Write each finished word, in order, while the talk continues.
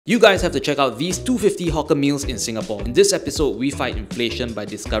You guys have to check out these 250 hawker meals in Singapore. In this episode, we fight inflation by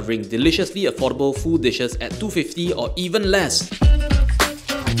discovering deliciously affordable food dishes at 250 or even less.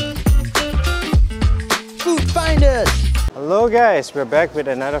 Food Finders! Hello guys, we're back with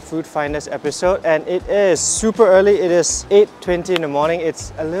another Food Finders episode and it is super early. It is 8:20 in the morning.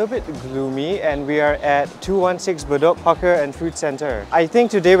 It's a little bit gloomy and we are at 216 Bedok Hawker and Food Center. I think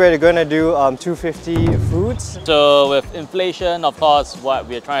today we're going to do 250 foods. So with inflation, of course, what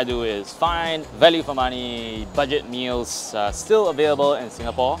we're trying to do is find value for money, budget meals still available in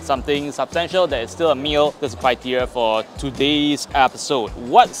Singapore. Something substantial that is still a meal. That's the criteria for today's episode.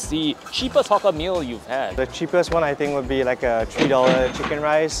 What's the cheapest hawker meal you've had? The cheapest one I think would be like a $3 chicken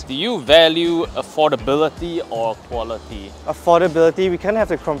rice. Do you value affordability or quality? Affordability, we kind of have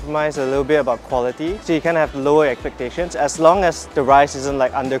to compromise a little bit about quality. So you kind of have lower expectations. As long as the rice isn't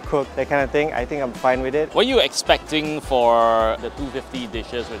like undercooked, that kind of thing, I think I'm fine with it. What are you expecting for the 250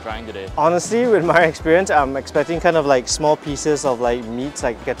 dishes we're trying today? Honestly, with my experience, I'm expecting kind of like small pieces of like meats,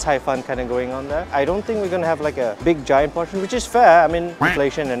 like a Thai fun kind of going on there. I don't think we're gonna have like a big giant portion, which is fair. I mean,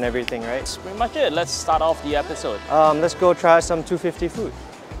 inflation and everything, right? That's pretty much it. Let's start off the episode. Let's go try some 250 food.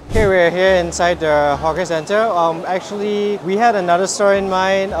 Okay, we're here inside the hawker center. Actually, we had another store in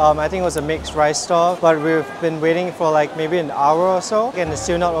mind. I think it was a mixed rice store, but we've been waiting for like maybe an hour or so, and it's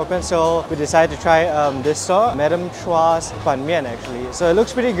still not open. So we decided to try this store, Madam Chua's Ban Mian actually. So it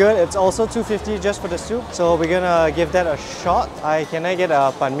looks pretty good. It's also 250 just for the soup. So we're gonna give that a shot. Can I get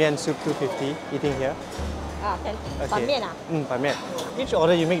a Ban Mian soup 250? Eating here. Can. Okay. Ban Mian Ban Mian. Each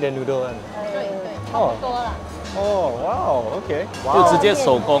order you make the noodle one. 对对，差 Oh. 不多啦。 Oh wow, okay. 就直接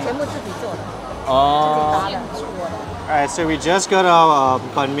手工。全部自己做的，哦。自己打的，出锅的。 Alright, so we just got our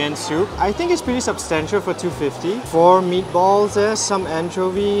ban mian soup. I think it's pretty substantial for 250. 4 meatballs there, some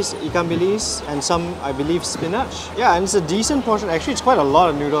anchovies, ikan bilis, and some, I believe, spinach. Yeah, and it's a decent portion. Actually, it's quite a lot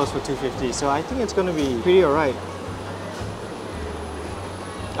of noodles for 250, so I think it's going to be pretty alright.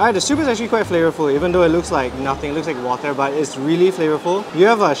 Alright, the soup is actually quite flavorful, even though it looks like nothing, it looks like water, but it's really flavorful. You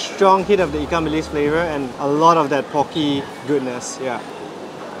have a strong hit of the ikan bilis flavor and a lot of that porky goodness, yeah.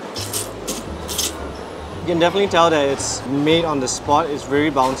 You can definitely tell that it's made on the spot. It's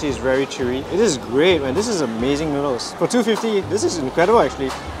very bouncy, it's very chewy. It is great, man. This is amazing noodles. For 250, this is incredible actually.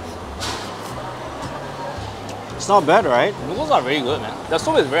 It's not bad, right? Noodles are very good, man. The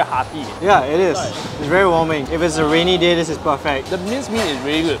soup is very hearty. Yeah, it is. It's very warming. If it's a rainy day, this is perfect. The minced meat is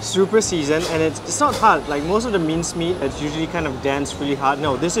really good. Super seasoned and it's not hard. Like most of the minced meat, it's usually kind of dense, really hard.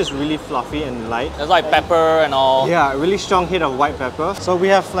 No, this is really fluffy and light. There's like pepper and all. Yeah, a really strong hit of white pepper. So we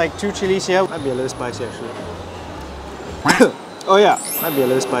have like 2 chilies here. Might be a little spicy actually. Oh yeah, might be a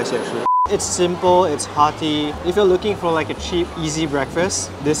little spicy actually. It's simple, it's hearty. If you're looking for like a cheap, easy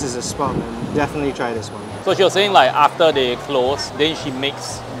breakfast, this is a spot, man. Definitely try this one. So she was saying like after they close, then she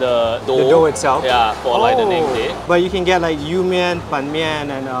makes the dough. The dough itself? Yeah, for like the next day. But you can get like yu mian, ban mian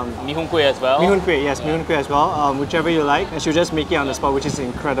and Mi Hoon Kueh as well. Mi Hoon Kueh, yes, Mi Hoon Kueh as well. Whichever you like. And she'll just make it on the spot, which is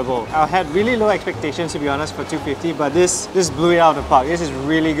incredible. I had really low expectations to be honest for 250, but this blew it out of the park. This is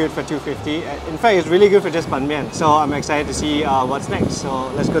really good for 250. In fact, it's really good for just ban mian. So I'm excited to see what's next. So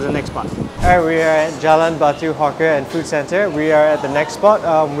let's go to the next spot. Alright, we are at Jln Batu Hawker and Food Center. We are at the next spot,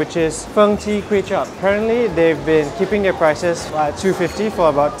 which is Feng KWAY CHAP. Apparently, they've been keeping their prices at 250 for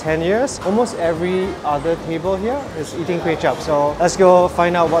about 10 years. Almost every other table here is eating KWAY CHAP. So let's go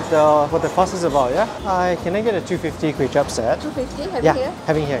find out what the fuss is about. Yeah. Hi, can I get a 250 KWAY CHAP set? 250, Yeah, here?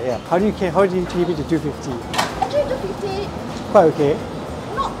 having here. Yeah. How do you keep it to 250? Actually, 250, Quite okay.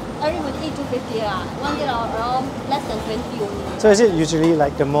 not everybody eat 250 lah. One get around less than 20 only. So is it usually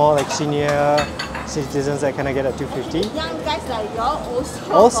like the more like senior citizens that kind of get a 250? Young guys like y'all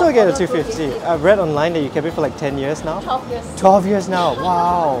Also get a 250. I've read online that you kept it for like 10 years now. 12 years. 12 years now.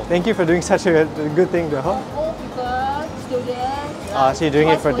 Wow. Thank you for doing such a good thing though. Old people, students. So you're doing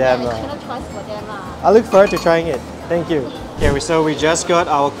it for them. Additional choice for them lah. I look forward to trying it. Thank you. Okay, so we just got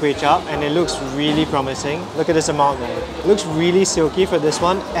our KWAY CHAP and it looks really promising. Look at this amount, man. It looks really silky for this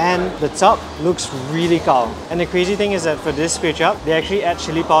one and the top looks really calm. And the crazy thing is that for this KWAY CHAP, they actually add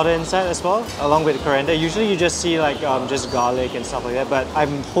chili powder inside as well, along with coriander. Usually you just see like just garlic and stuff like that, but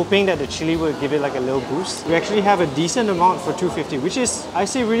I'm hoping that the chili will give it like a little boost. We actually have a decent amount for 250, which is, I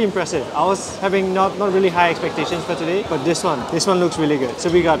say, really impressive. I was having not really high expectations for today, but this one looks really good. So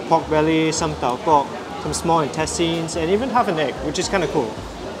we got pork belly, some tau kok, some small intestines, and even half an egg, which is kind of cool.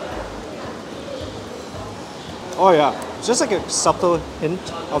 Oh yeah, it's just like a subtle hint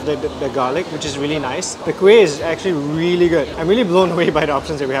of the garlic, which is really nice. The kueh is actually really good. I'm really blown away by the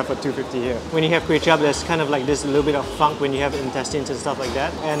options that we have for 250 here. When you have KWAY CHAP, there's kind of like this little bit of funk when you have intestines and stuff like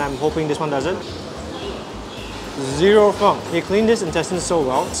that, and I'm hoping this one doesn't. zero feng. They clean this intestine so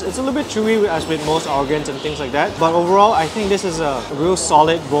well. It's a little bit chewy as with most organs and things like that. But overall, I think this is a real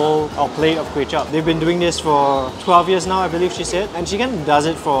solid bowl or plate of kueh chap. They've been doing this for 12 years now, I believe she said. And she kind of does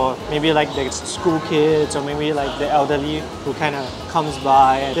it for maybe like the school kids or maybe like the elderly who kind of comes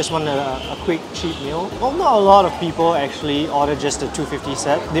by and just want a quick cheap meal. Well, not a lot of people actually order just a 250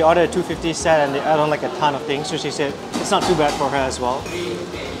 set. They order a 250 set and they add on like a ton of things. So she said it's not too bad for her as well.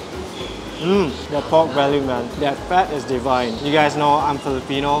 That pork belly, man. That fat is divine. You guys know I'm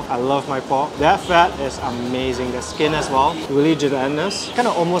Filipino. I love my pork. That fat is amazing. The skin as well, really gelatinous. Kind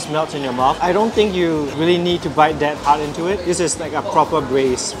of almost melts in your mouth. I don't think you really need to bite that hard into it. This is like a proper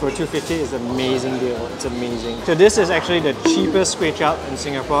brace for 250. It's an amazing deal. It's amazing. So this is actually the cheapest kueh chap in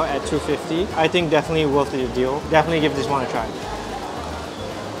Singapore at 250. I think definitely worth the deal. Definitely give this one a try.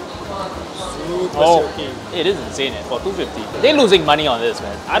 Oh, it is insane for 250. They're losing money on this,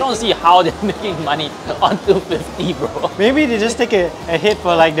 man. I don't see how they're making money on 250, bro. Maybe they just take a hit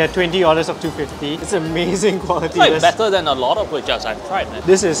for like the 20 orders of 250. It's amazing quality. It's like better than a lot of kueh chaps I've tried, man.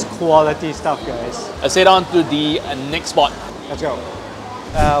 This is quality stuff, guys. Let's head on to the next spot. Let's go.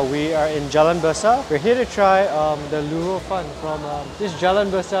 We are in Jalan Besar. We're here to try the Luro Fun from this Jalan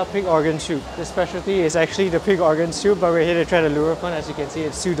Besar pig organ soup. The specialty is actually the pig organ soup, but we're here to try the Luro Fun. As you can see,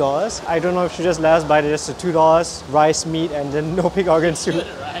 it's $2. I don't know if she just let us buy just the $2 rice, meat, and then no pig organ soup.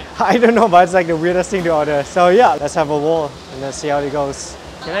 I don't know, but it's like the weirdest thing to order. So yeah, let's have a whirl and let's see how it goes.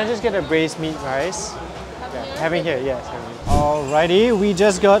 Can I just get a braised meat rice? Yeah, having here, yes. Alrighty, we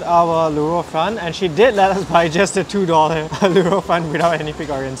just got our Luro Fun and she did let us buy just a $2 Luro Fun without any pig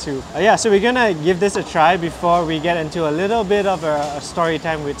organ soup. Yeah, so we're gonna give this a try before we get into a little bit of a story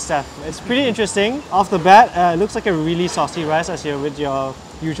time with Seth. It's pretty interesting. Off the bat, it looks like a really saucy rice as you're with your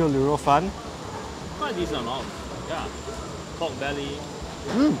usual Luro Fun. Quite a decent amount. Yeah. Pork belly.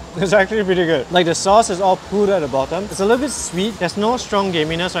 It's actually pretty good. Like the sauce is all pulled at the bottom. It's a little bit sweet. There's no strong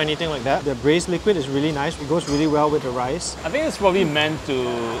gaminess or anything like that. The braised liquid is really nice. It goes really well with the rice. I think it's probably meant to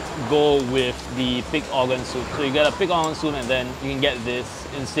go with the pig organ soup. So you get a pig organ soup and then you can get this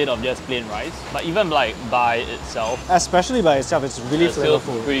instead of just plain rice. But even like by itself, especially by itself, it's really flavorful.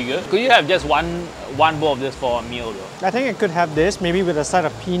 Still pretty good. Could you have just one bowl of this for a meal though? I think I could have this maybe with a side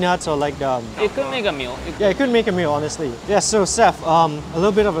of peanuts or like it could make a meal. It could make a meal, honestly. Yeah, so Seth, a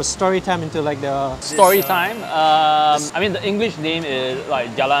little bit of a story time into like the... Story time? I mean the English name is like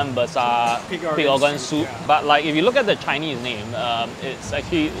Jalan Besar pig organ soup. Yeah. But like if you look at the Chinese name, it's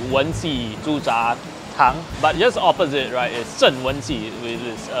actually Wenxi Zhu Zha Tang. But just opposite, right, is Zhen Wenxi with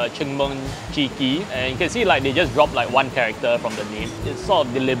this Qingmeng Qiki. And you can see like they just dropped like one character from the name. It's sort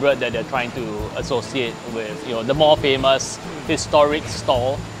of deliberate that they're trying to associate with, you know, the more famous historic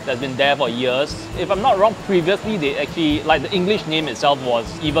stall that's been there for years. If I'm not wrong, previously they actually, like the English name itself was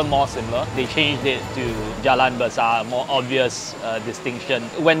even more similar. They changed it to Jalan Besar, more obvious distinction.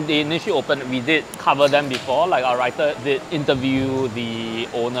 When they initially opened, we did cover them before, like our writer did interview the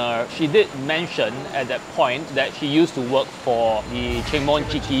owner. She did mention at that point that she used to work for the Qingmeng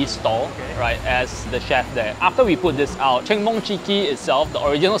Qiki stall, right, as the chef there. After we put this out, Qingmeng Qiki itself, the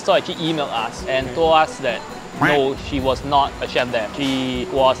original store, actually emailed us and told us that no, she was not a chef there. She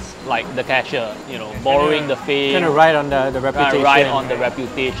was like the cashier, you know, borrowing the fame. Kind of ride on the reputation. Ride on the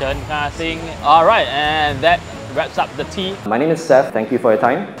reputation kind of thing. Alright, and that wraps up the tea. My name is Seth. Thank you for your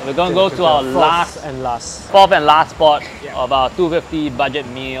time. We're going to go to our fourth and last spot of our 250 budget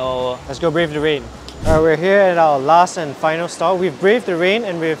meal. Let's go brave the rain. We're here at our last and final stop. We've braved the rain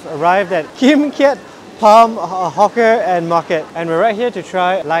and we've arrived at Kim Kiat Palm Hawker and Market, and we're right here to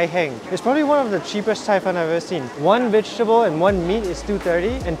try Lai Heng. It's probably one of the cheapest Thai fun I've ever seen. One vegetable and one meat is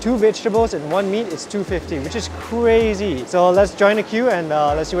 $2.30 and two vegetables and one meat is $2.50, which is crazy. So let's join the queue and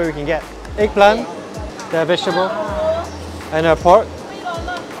let's see what we can get. Eggplant, the vegetable, and pork.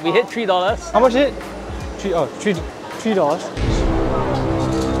 We hit $3. How much is it? $3.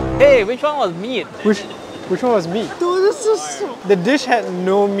 Hey, which one was meat? Which one was meat? Dude, this is so... The dish had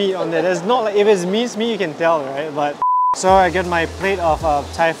no meat on there. There's not like, if it's meat, you can tell, right? But so I got my plate of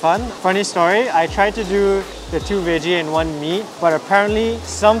Thai fun. Funny story, I tried to do the two veggie and one meat, but apparently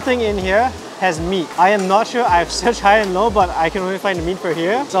something in here has meat. I am not sure. I've searched high and low, but I can only find the meat for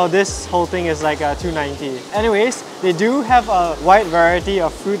here. So this whole thing is like $2.90. Anyways, they do have a wide variety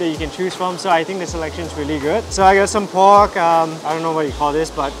of food that you can choose from, so I think the selection is really good. So I got some pork. I don't know what you call this,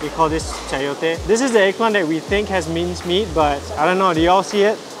 but we call this chayote. This is the eggplant that we think has minced meat, but I don't know. Do you all see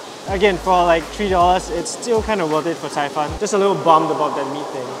it? Again, for like $3, it's still kind of worth it for Thai fun. Just a little bummed about that meat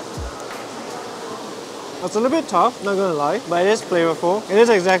thing. It's a little bit tough, not gonna lie, but it is flavorful. It is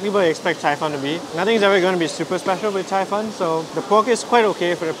exactly what I expect Thai fun to be. Nothing's ever gonna be super special with Thai fun, so the pork is quite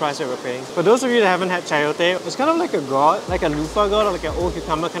okay for the price that we're paying. For those of you that haven't had chayote, it's kind of like a gourd, like a loofah gourd or like an old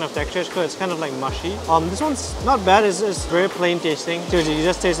cucumber kind of texture. It's kind of like mushy. This one's not bad, it's very plain tasting. So you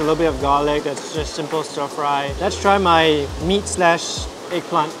just taste a little bit of garlic, that's just simple stir fry. Let's try my meat slash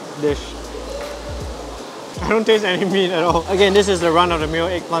eggplant dish. I don't taste any meat at all. Again, this is the run-of-the-mill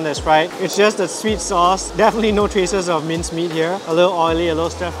eggplant that's fried. It's just a sweet sauce. Definitely no traces of minced meat here. A little oily, a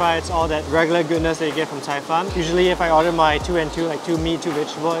little stir-fry. It's all that regular goodness that you get from Thai fun. Usually if I order my 2 and 2, like 2 meat, 2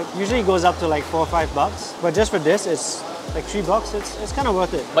 vegetable, it usually goes up to like 4 or 5 bucks. But just for this, it's like $3. It's kind of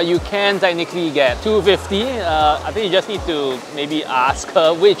worth it. But you can technically get $2.50. I think you just need to maybe ask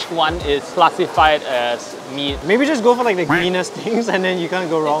her which one is classified as meat. Maybe just go for like the greenest things and then you can't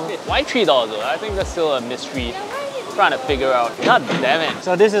go wrong. Why $3 though? I think that's still a mystery. Trying to figure out. God damn it.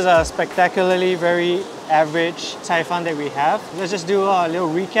 So this is a spectacularly very average Thai fun that we have. Let's just do a little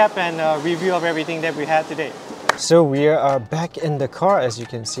recap and a review of everything that we had today. So we are back in the car, as you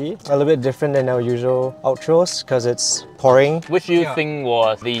can see. A little bit different than our usual outros because it's pouring. Which do you think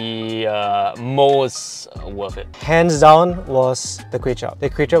was the most worth it? Hands down was the Kueh Chap. The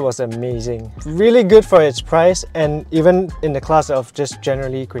Kueh Chap was amazing. Really good for its price and even in the class of just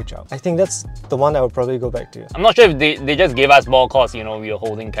generally Kueh Chap. I think that's the one I would probably go back to. I'm not sure if they just gave us more cause, you know, we were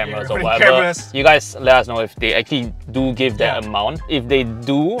holding cameras or whatever. You guys let us know if they actually do give that amount. If they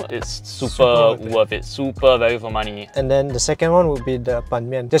do, it's super worth it. Super value for money. And then the second one would be the ban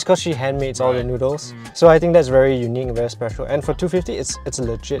mian, just because she handmades all the noodles. So I think that's very unique and very special. And for $2.50, it's a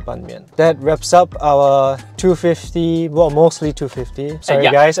legit ban mian. That wraps up our $2.50, well, mostly $2.50. Sorry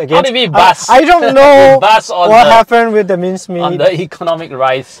guys, again. How did we bust? I don't know what happened with the mincemeat. On the economic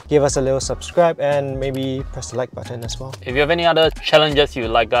rise. Give us a little subscribe and maybe press the like button as well. If you have any other challenges you'd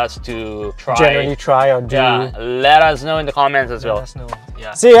like us to try, generally try or do, let us know in the comments as well. Let us know.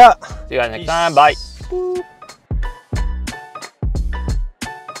 Yeah. See ya! See you guys next time. Bye.